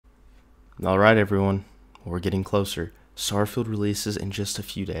Alright everyone, we're getting closer. Starfield releases in just a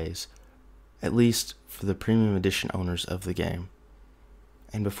few days, at least for the premium edition owners of the game.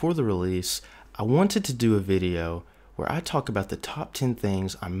 And before the release, I wanted to do a video where I talk about the top 10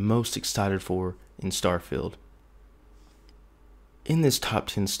 things I'm most excited for in Starfield. In this top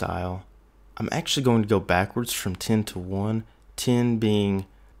 10 style, I'm actually going to go backwards from 10 to 1, 10 being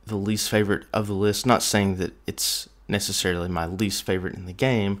the least favorite of the list, not saying that it's necessarily my least favorite in the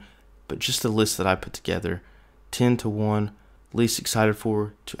game, but just the list that I put together, 10 to 1, least excited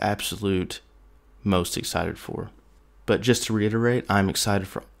for, to absolute most excited for. But just to reiterate, I'm excited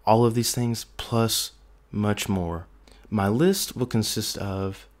for all of these things, plus much more. My list will consist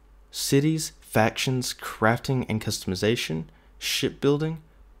of cities, factions, crafting and customization, shipbuilding,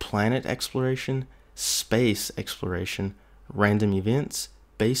 planet exploration, space exploration, random events,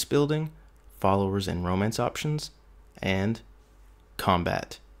 base building, followers and romance options, and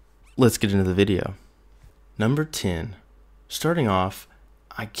combat. Let's get into the video. Number 10. Starting off,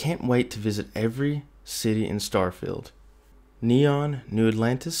 I can't wait to visit every city in Starfield. Neon, New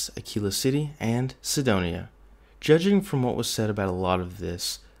Atlantis, Aquila City, and Cydonia. Judging from what was said about a lot of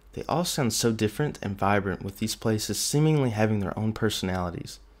this, they all sound so different and vibrant, with these places seemingly having their own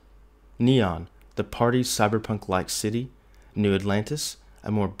personalities. Neon, the party cyberpunk-like city. New Atlantis,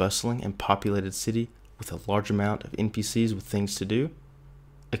 a more bustling and populated city with a large amount of NPCs with things to do.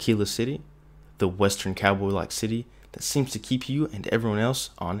 Aquila City, the western cowboy-like city that seems to keep you and everyone else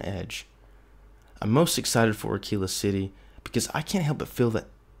on edge. I'm most excited for Aquila City because I can't help but feel that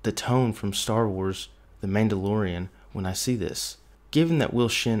the tone from Star Wars The Mandalorian when I see this. Given that Will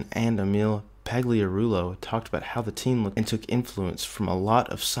Shin and Emil Pagliarulo talked about how the team looked and took influence from a lot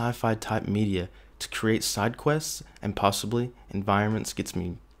of sci-fi type media to create side quests and possibly environments, gets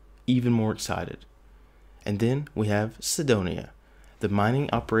me even more excited. And then we have Cydonia, the mining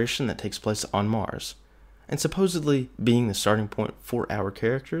operation that takes place on Mars, and supposedly being the starting point for our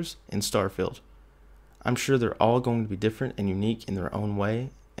characters in Starfield. I'm sure they're all going to be different and unique in their own way,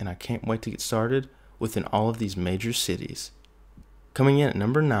 and I can't wait to get started within all of these major cities. Coming in at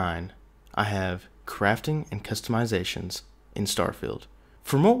number 9, I have crafting and customizations in Starfield.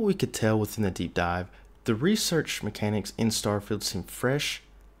 From what we could tell within the deep dive, the research mechanics in Starfield seem fresh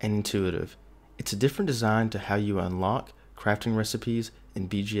and intuitive. It's a different design to how you unlock crafting recipes in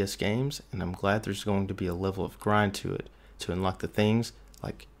BGS games, and I'm glad there's going to be a level of grind to it to unlock the things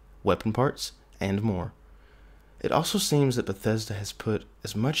like weapon parts and more. It also seems that Bethesda has put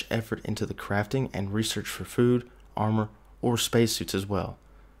as much effort into the crafting and research for food, armor, or spacesuits as well.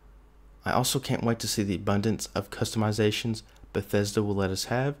 I also can't wait to see the abundance of customizations Bethesda will let us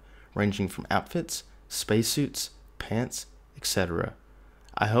have, ranging from outfits, spacesuits, pants, etc.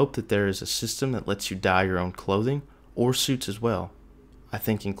 I hope that there is a system that lets you dye your own clothing or suits as well. I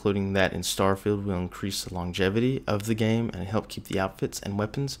think including that in Starfield will increase the longevity of the game and help keep the outfits and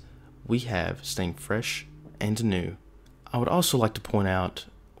weapons we have staying fresh and new. I would also like to point out,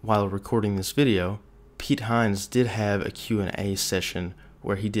 while recording this video, Pete Hines did have a Q&A session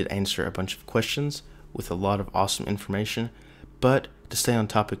where he did answer a bunch of questions with a lot of awesome information, but to stay on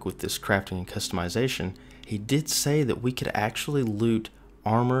topic with this crafting and customization, he did say that we could actually loot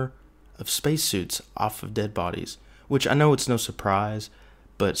armor of spacesuits off of dead bodies, which I know it's no surprise,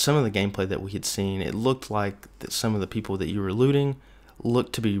 but some of the gameplay that we had seen, it looked like that some of the people that you were looting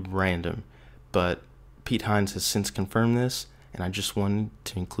looked to be random, but Pete Hines has since confirmed this, and I just wanted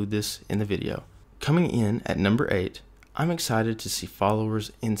to include this in the video. Coming in at number 8, I'm excited to see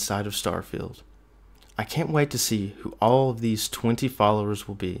followers inside of Starfield. I can't wait to see who all of these 20 followers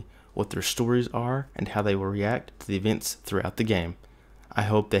will be, what their stories are, and how they will react to the events throughout the game. I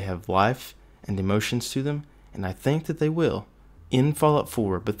hope they have life and emotions to them, and I think that they will. In Fallout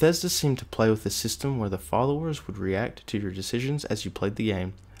 4, Bethesda seemed to play with a system where the followers would react to your decisions as you played the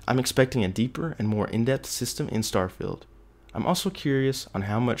game. I'm expecting a deeper and more in-depth system in Starfield. I'm also curious on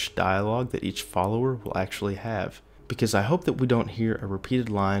how much dialogue that each follower will actually have, because I hope that we don't hear a repeated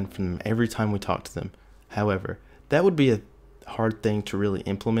line from them every time we talk to them. However, that would be a hard thing to really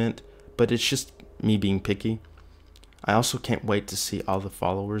implement, but it's just me being picky. I also can't wait to see all the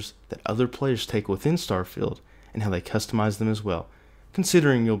followers that other players take within Starfield and how they customize them as well,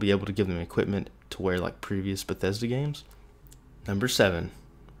 considering you'll be able to give them equipment to wear like previous Bethesda games. Number 7.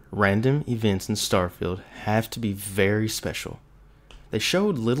 Random events in Starfield have to be very special. They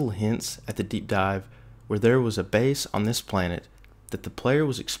showed little hints at the deep dive where there was a base on this planet that the player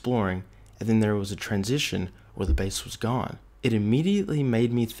was exploring, and then there was a transition where the base was gone. It immediately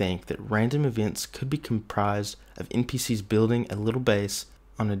made me think that random events could be comprised of NPCs building a little base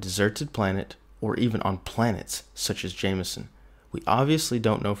on a deserted planet or even on planets such as Jameson. We obviously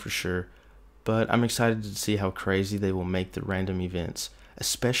don't know for sure, but I'm excited to see how crazy they will make the random events,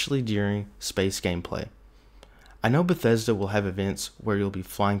 especially during space gameplay. I know Bethesda will have events where you'll be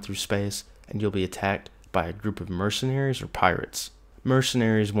flying through space and you'll be attacked by a group of mercenaries or pirates.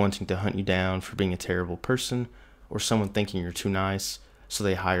 Mercenaries wanting to hunt you down for being a terrible person, or someone thinking you're too nice, so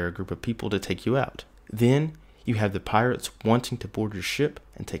they hire a group of people to take you out. Then, you have the pirates wanting to board your ship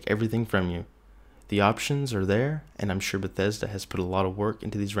and take everything from you. The options are there, and I'm sure Bethesda has put a lot of work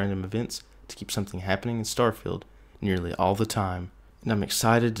into these random events to keep something happening in Starfield nearly all the time, and I'm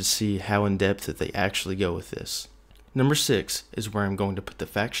excited to see how in-depth that they actually go with this. Number 6 is where I'm going to put the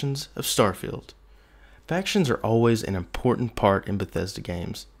factions of Starfield. Factions are always an important part in Bethesda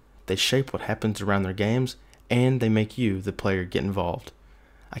games. They shape what happens around their games, and they make you, the player, get involved.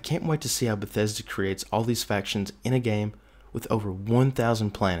 I can't wait to see how Bethesda creates all these factions in a game with over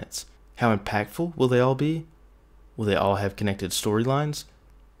 1,000 planets. How impactful will they all be? Will they all have connected storylines?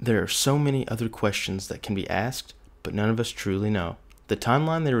 There are so many other questions that can be asked, but none of us truly know. The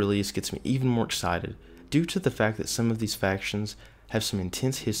timeline they release gets me even more excited, due to the fact that some of these factions have some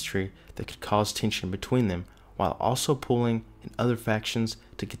intense history that could cause tension between them, while also pulling in other factions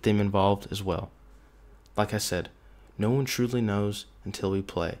to get them involved as well. Like I said, no one truly knows until we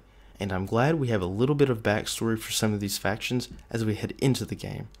play, and I'm glad we have a little bit of backstory for some of these factions as we head into the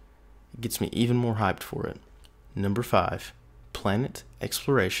game. It gets me even more hyped for it. Number 5, planet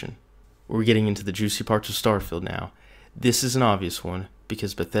exploration. We're getting into the juicy parts of Starfield now. This is an obvious one,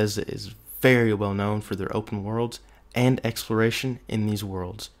 because Bethesda is very well known for their open worlds and exploration in these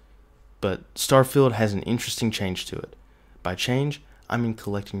worlds. But Starfield has an interesting change to it. By change, I mean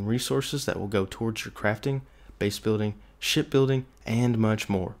collecting resources that will go towards your crafting, base building, shipbuilding, and much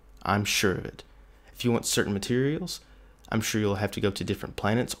more. I'm sure of it. If you want certain materials, I'm sure you'll have to go to different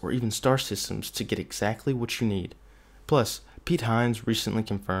planets or even star systems to get exactly what you need. Plus, Pete Hines recently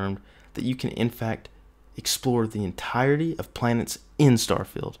confirmed that you can in fact explore the entirety of planets in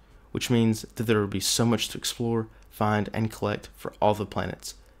Starfield, which means that there will be so much to explore, find, and collect for all the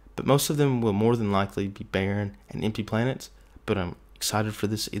planets. But most of them will more than likely be barren and empty planets, but I'm excited for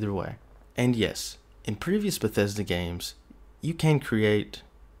this either way. And yes, in previous Bethesda games, you can create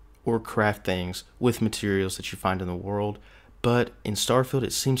or craft things with materials that you find in the world, but in Starfield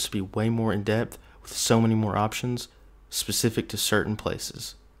it seems to be way more in depth with so many more options specific to certain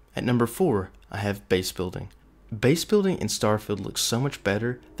places. At number 4, I have base building. Base building in Starfield looks so much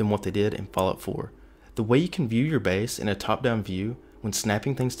better than what they did in Fallout 4. The way you can view your base in a top-down view when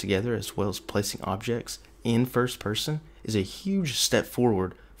snapping things together as well as placing objects in first person is a huge step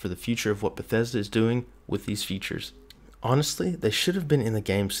forward for the future of what Bethesda is doing with these features. Honestly, they should have been in the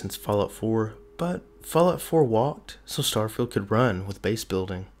game since Fallout 4, but Fallout 4 walked so Starfield could run with base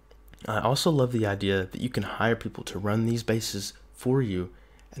building. I also love the idea that you can hire people to run these bases for you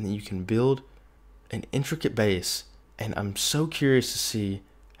and that you can build an intricate base, and I'm so curious to see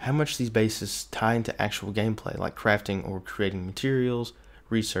how much these bases tie into actual gameplay, like crafting or creating materials,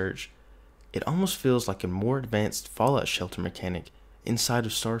 research. It almost feels like a more advanced Fallout shelter mechanic inside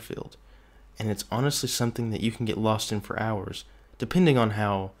of Starfield, and it's honestly something that you can get lost in for hours, depending on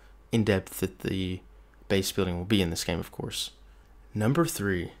how in-depth that the base building will be in this game, of course. Number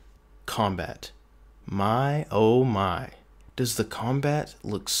 3, combat. My oh my, does the combat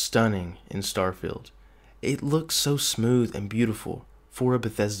look stunning in Starfield. It looks so smooth and beautiful for a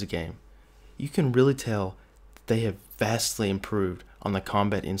Bethesda game. You can really tell that they have vastly improved on the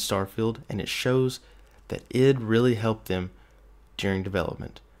combat in Starfield, and it shows that id really helped them during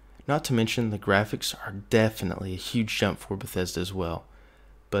development. Not to mention the graphics are definitely a huge jump for Bethesda as well.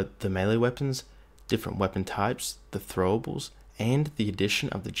 But the melee weapons, different weapon types, the throwables, and the addition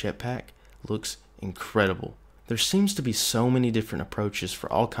of the jetpack looks incredible. There seems to be so many different approaches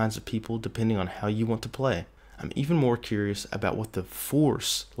for all kinds of people depending on how you want to play. I'm even more curious about what the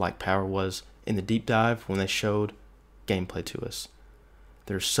Force-like power was in the deep dive when they showed gameplay to us.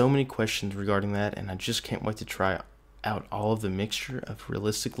 There are so many questions regarding that, and I just can't wait to try out all of the mixture of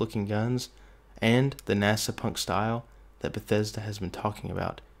realistic looking guns and the NASA punk style that Bethesda has been talking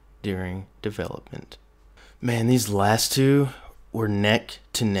about during development. Man, these last two were neck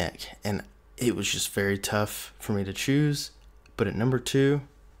to neck, and it was just very tough for me to choose. But at number 2,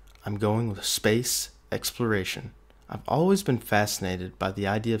 I'm going with space exploration. I've always been fascinated by the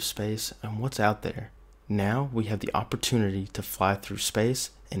idea of space and what's out there. Now we have the opportunity to fly through space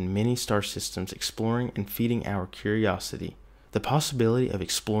and many star systems, exploring and feeding our curiosity. The possibility of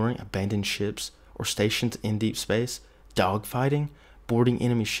exploring abandoned ships or stations in deep space, dogfighting, boarding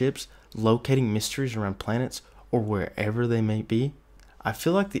enemy ships, locating mysteries around planets or wherever they may be. I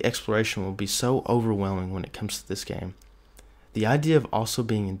feel like the exploration will be so overwhelming when it comes to this game. The idea of also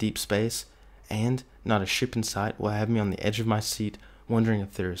being in deep space and not a ship in sight will have me on the edge of my seat wondering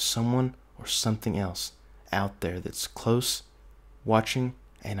if there is someone or something else out there that's close, watching,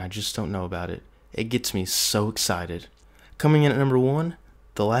 and I just don't know about it. It gets me so excited. Coming in at number 1,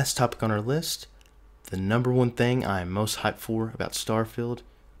 the last topic on our list, the number one thing I am most hyped for about Starfield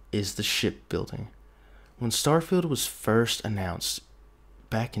is the shipbuilding. When Starfield was first announced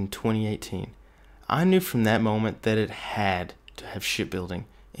back in 2018, I knew from that moment that it had to have shipbuilding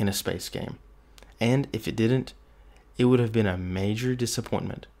in a space game. And if it didn't, it would have been a major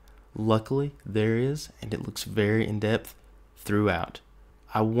disappointment. Luckily, there is, and it looks very in-depth throughout.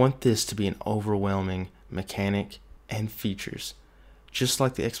 I want this to be an overwhelming mechanic and features. Just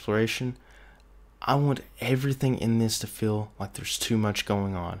like the exploration, I want everything in this to feel like there's too much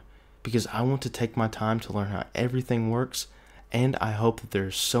going on, because I want to take my time to learn how everything works, and I hope that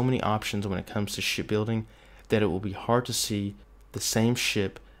there's so many options when it comes to shipbuilding that it will be hard to see the same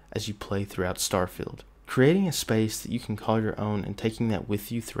ship as you play throughout Starfield. Creating a space that you can call your own and taking that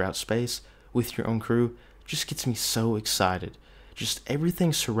with you throughout space with your own crew just gets me so excited. Just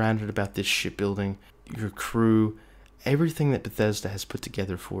everything surrounded about this shipbuilding, your crew, everything that Bethesda has put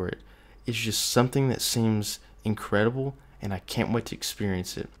together for it is just something that seems incredible, and I can't wait to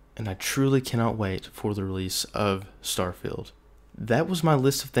experience it. And I truly cannot wait for the release of Starfield. That was my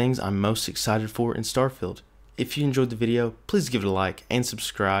list of things I'm most excited for in Starfield. If you enjoyed the video, please give it a like and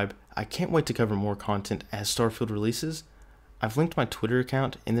subscribe. I can't wait to cover more content as Starfield releases. I've linked my Twitter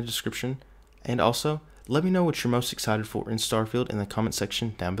account in the description, and also, let me know what you're most excited for in Starfield in the comment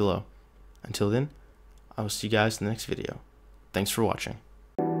section down below. Until then, I will see you guys in the next video. Thanks for watching.